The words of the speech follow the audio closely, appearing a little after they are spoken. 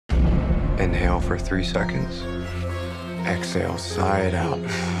Inhale for 3 seconds. Exhale, sigh it out.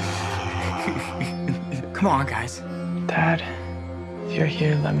 Come on, guys. Dad, if you're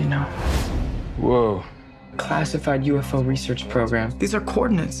here, let me know. Whoa. Classified UFO research program. These are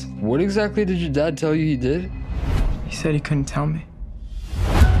coordinates. What exactly did your dad tell you he did? He said he couldn't tell me.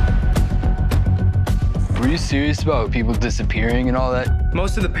 Were you serious about people disappearing and all that?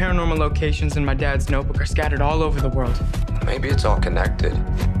 Most of the paranormal locations in my dad's notebook are scattered all over the world. Maybe it's all connected.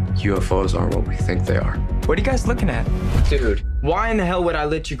 UFOs aren't what we think they are. What are you guys looking at? Dude. Why in the hell would I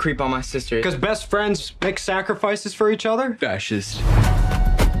let you creep on my sister? Because best friends make sacrifices for each other? Fascist.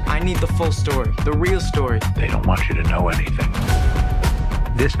 I need the full story, the real story. They don't want you to know anything.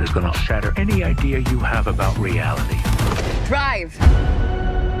 This is gonna shatter any idea you have about reality. Drive.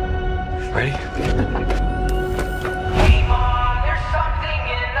 Ready?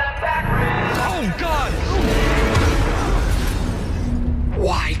 Oh, God!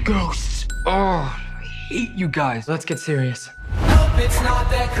 Why ghosts? Oh, I hate you guys. Let's get serious. Hope it's not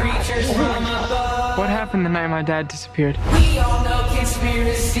the creatures from above. What happened the night my dad disappeared? We all know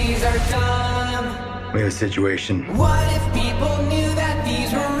conspiracies are dumb. We have a situation. What if people knew that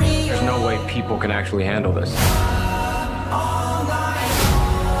these were real? There's no way people can actually handle this. All night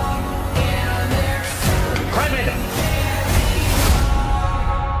long, and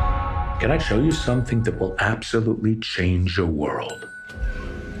Can I show you something that will absolutely change your world?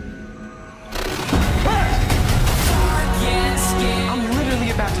 I'm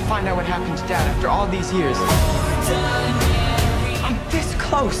literally about to find out what happened to Dad after all these years. I'm this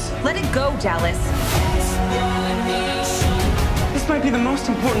close. Let it go, Dallas. This might be the most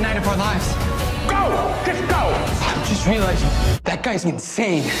important night of our lives. Go! Just go! I'm just realizing that guy's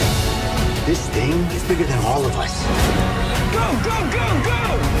insane. This thing is bigger than all of us. Go, go, go, go!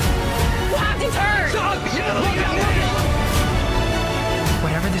 We'll have to turn!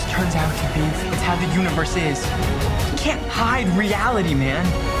 Whatever this turns out to be, it's how the universe is. You can't hide reality, man.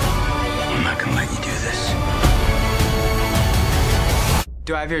 I'm not gonna let you do this.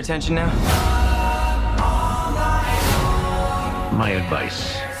 Do I have your attention now? My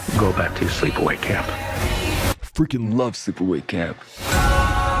advice, go back to sleepaway camp. Freaking love sleepaway camp.